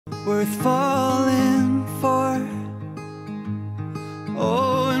worth falling for.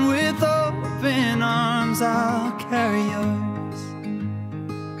 Oh, and with open arms I'll carry yours.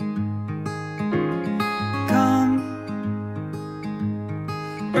 Come,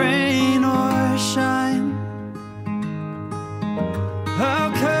 rain or shine,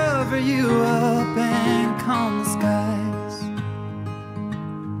 I'll cover you up and calm the skies.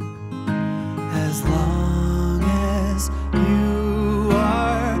 As long as you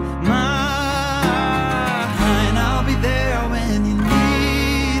are mine, I'll be there when you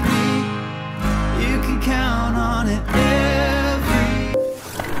need me. You can count on it every.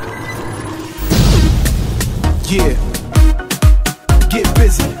 Yeah, get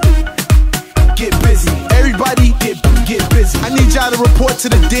busy, get busy. Everybody get busy. I need y'all to report to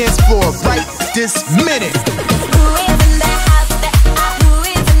the dance floor right this minute.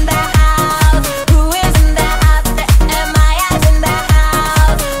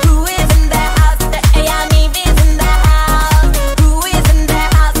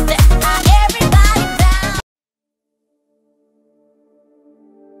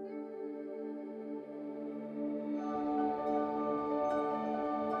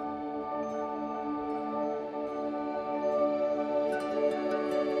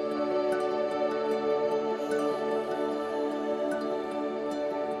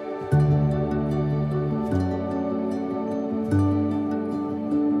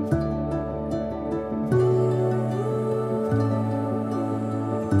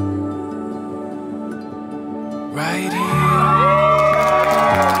 Right here,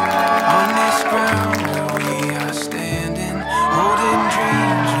 on this ground where we are standing, holding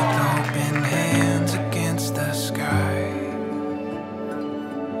dreams with open hands against the sky.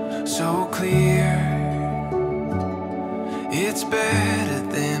 So clear, it's better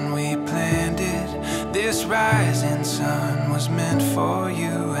than we planned it. This rising sun was meant for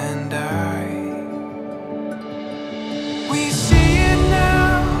you and I. We see it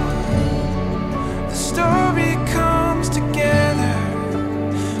now, the story comes together.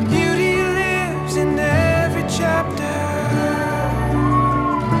 Beauty lives in every chapter.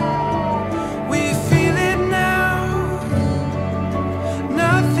 We feel it now,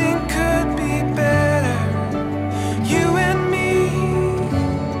 nothing could be better. You and me,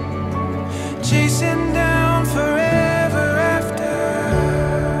 chasing down forever after.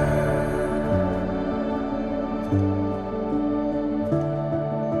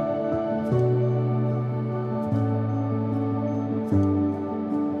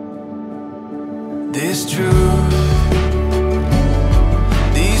 This truth,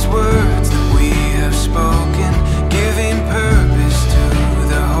 these words that we have spoken, giving purpose to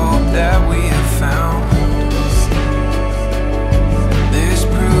the hope that we have found. There's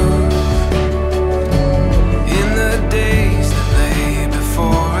proof in the days that lay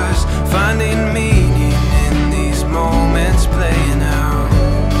before us, finding meaning in these moments playing out.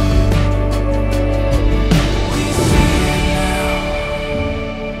 We see it now,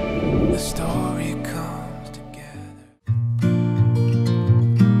 the story comes together.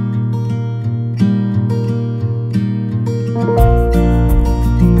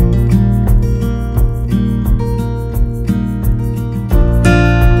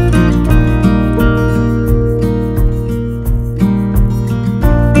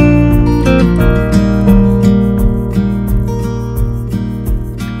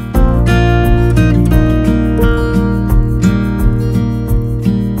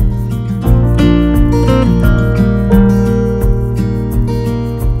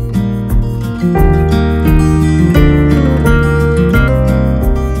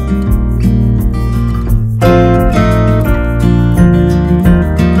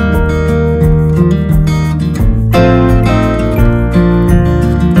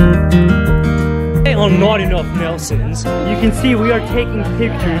 On Not Enough Nelsons, you can see we are taking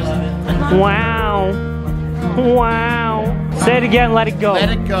pictures. Wow. Wow. Say it again, let it go. Let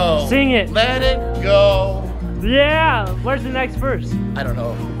it go. Sing it. Let it go. Yeah. Where's the next verse? I don't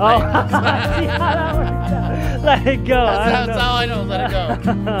know. Oh. See how that works out. Let it go. That's all I know. Let it go.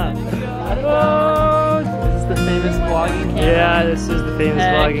 Oh. Is this the famous vlogging camera? Yeah, this is the famous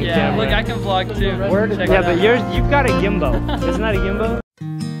vlogging yeah. camera. Look, I can vlog too. Yeah, but you've got a gimbo. Isn't that a gimbo?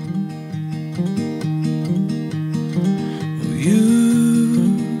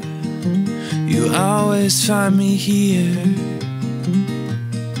 You always find me here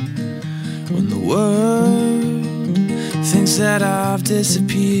when the world thinks that I've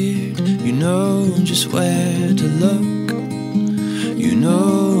disappeared. You know just where to look. You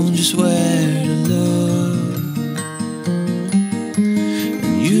know just where to look.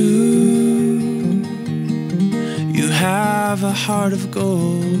 And you have have a heart of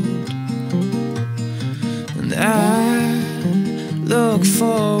gold, and I look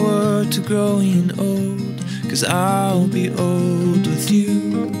forward to growing old, 'cause I'll be old with you.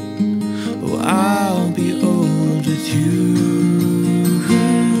 Oh, I'll be old with you.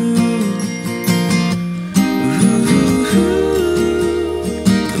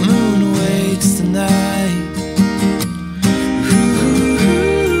 The moon awaits the night.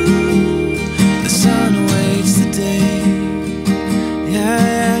 The sun awaits the day.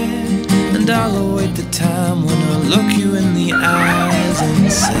 Yeah, and I'll await the time when I'll look you in the eyes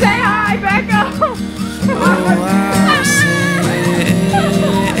and say, say hi, Becca! oh, I'll say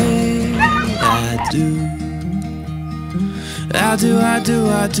I do. I do, I do,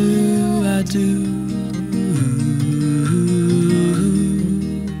 I do, I do.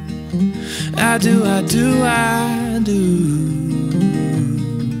 I do, I do, I do.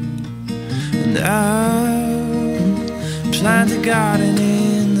 And I'll plant a garden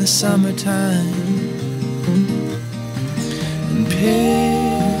in the summertime and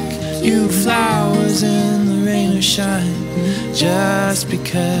pick you flowers in the rain or shine, just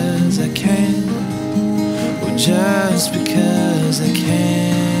because I can, or just because I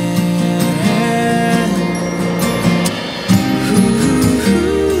can.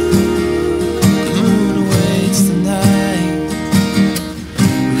 The moon awaits the night.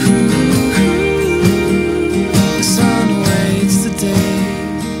 The sun awaits the day.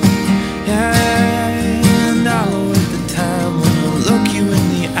 Yeah, and I'll await the time when I'll look you in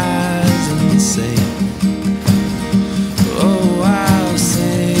the eyes and say, oh, I'll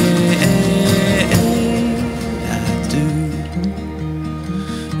say I do.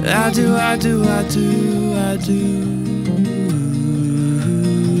 I do, I do, I do, I do.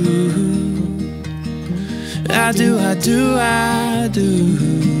 I do, I do, I do.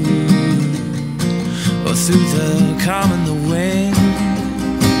 Oh, through the calm and the wind,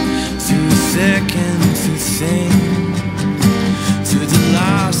 through thick and through thin, through the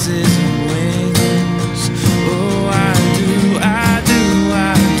losses and wins. Oh, I do, I do,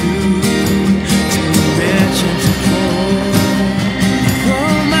 I do. Too rich and too poor.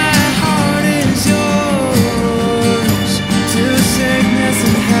 Oh, my heart is yours. Through sickness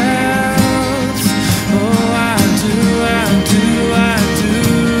and health. Oh, I do, I do, I do.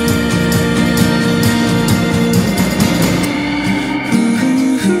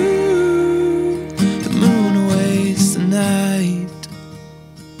 The moon awaits the night.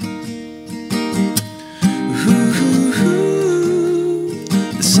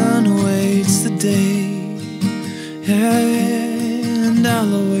 The sun awaits the day. Yeah, and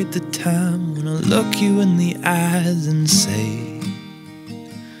I'll await the time when I'll look you in the eyes and say,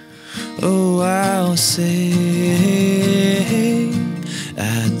 oh, I'll say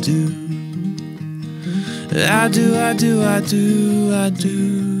I do. I do, I do, I do, I do.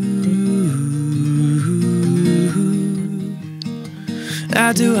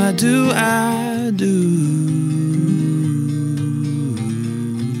 I do, I do, I do.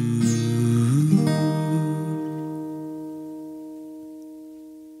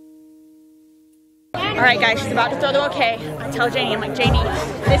 Alright guys, she's about to throw the okay. I tell Janie, I'm like, Janie,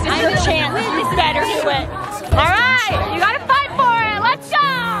 this is your chance. You better do it. Alright, you gotta fight for it. Let's go.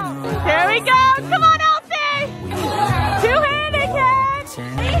 Here we go. Come on, Elsie. Two-handed catch.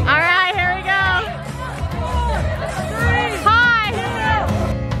 Alright, here we go. Hi.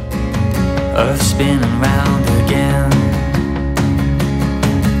 Earth spinning round again.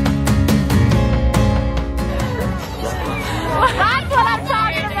 That's what I'm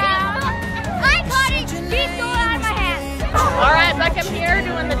talking about. I caught it. Beat going out of my hand. Alright, Becca here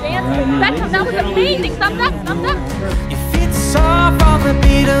doing the dance. Becca, that was amazing. Thumbs up, thumbs up. Your feet saw from the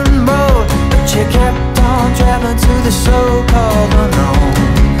beaten road, but you kept on traveling to the so-called unknown.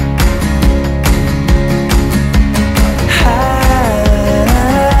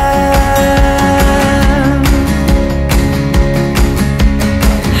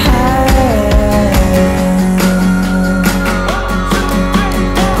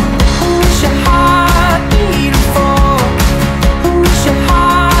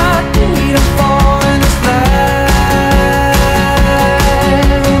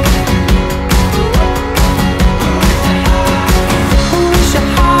 Wish your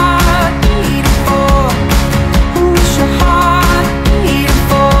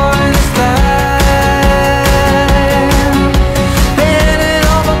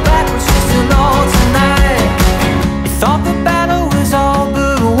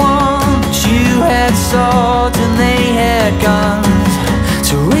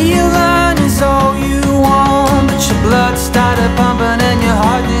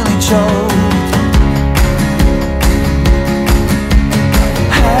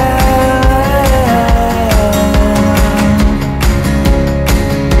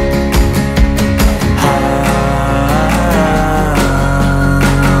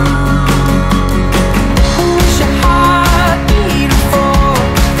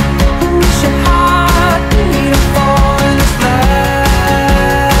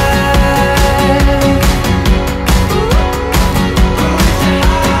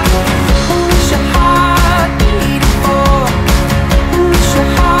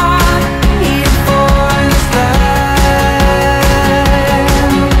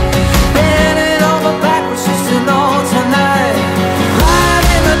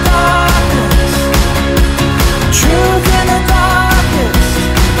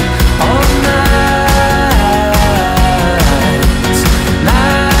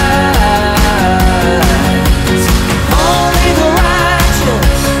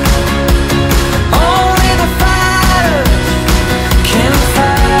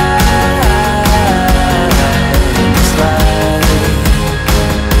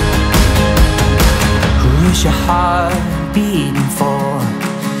beating for?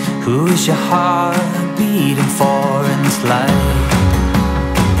 Who is your heart beating for in this life?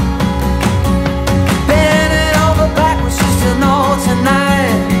 Bending over backwards just to know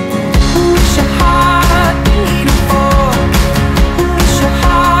tonight. Who is your heart beating for? Who is your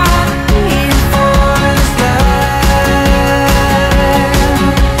heart beating for in this life?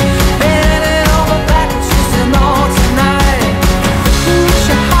 Bending over backwards just to know tonight. Who is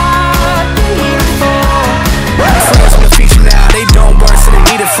your heart beating for? Friends on the feature now, they don't work so they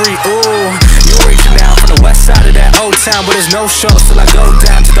need it free. Ooh, you reaching out from the west side of that old town, but there's no shows till I go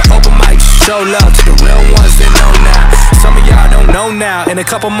down to the open mic. Show love to the real ones they know now. Some of y'all don't know now. In a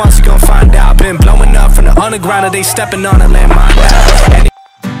couple months you gon' find out. Been blowing up from the underground and they stepping on a landmine now.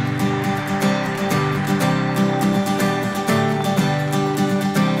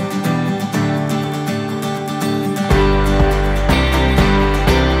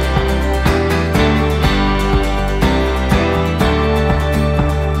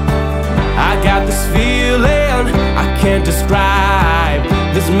 I got this feeling I can't describe.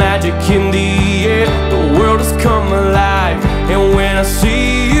 There's magic in the air, the world has come alive. And when I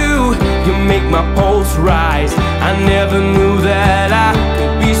see you, you make my pulse rise. I never knew that I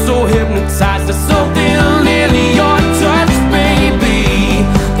could be so hypnotized. There's something in your touch, baby,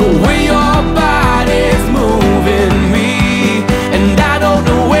 the way your body's moving me. And I don't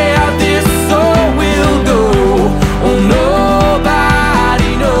know where this soul will go. Oh,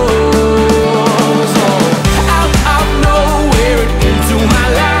 nobody knows. Oh, out of nowhere into my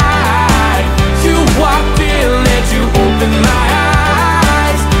life, you walked in and you opened my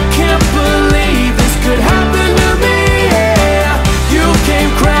eyes. Can't believe this could happen to me, yeah. You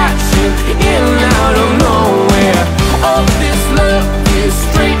came crashing in out of nowhere. Oh, this love is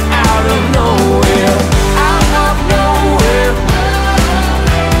straight out of nowhere. Out of nowhere.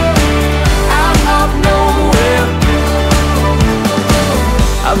 Out of nowhere.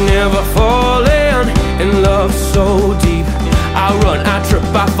 I've never fallen in love so deep. I run, I trip,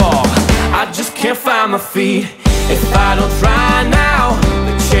 I fall, I just can't find my feet. If I don't try now,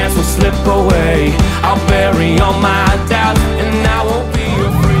 the chance will slip away. I'll bury all my doubts and I won't be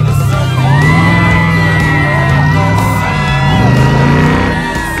afraid to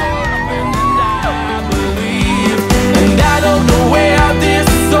I believe. And I don't know where this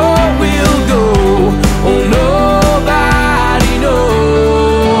soul will go. Oh, nobody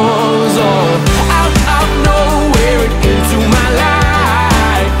knows. Oh, out of nowhere into my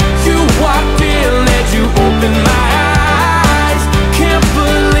life, you walked in and you opened my eyes. Can't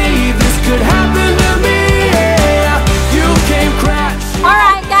believe this could happen to me, yeah. You came crashing.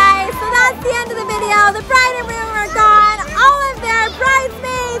 Alright guys, so that's the end of the video. The bride and groom are gone. All of their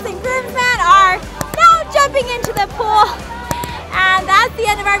bridesmaids and groomsmen are now jumping into the pool. And that's the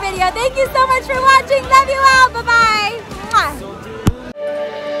end of our video. Thank you so much for watching. Love you all. Bye-bye.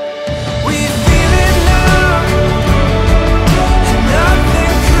 We feel it now, and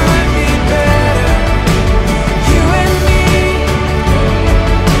nothing could be better. You and me,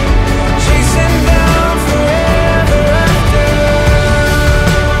 chasing down forever after.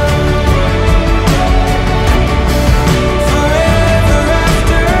 Forever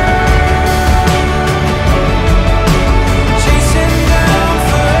after. Chasing down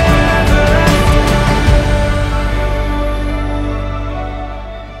forever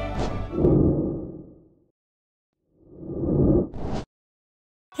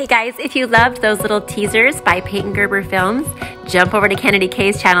Hey guys, if you loved those little teasers by Peyton Gerber Films, jump over to Kennedy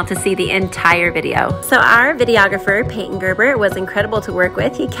K's channel to see the entire video. So our videographer, Peyton Gerber, was incredible to work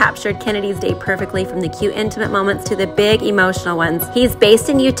with. He captured Kennadee's day perfectly, from the cute intimate moments to the big emotional ones. He's based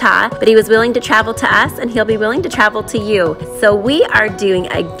in Utah, but he was willing to travel to us, and he'll be willing to travel to you. So we are doing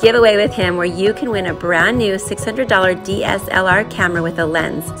a giveaway with him where you can win a brand new $600 DSLR camera with a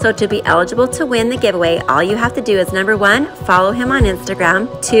lens. So to be eligible to win the giveaway, all you have to do is number 1, follow him on Instagram,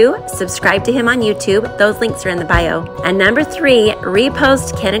 2, subscribe to him on YouTube. Those links are in the bio. And number 3,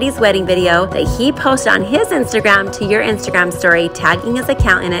 repost Kennadee's wedding video that he posted on his Instagram to your Instagram story, tagging his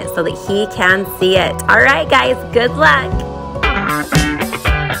account in it so that he can see it. All right, guys, good luck.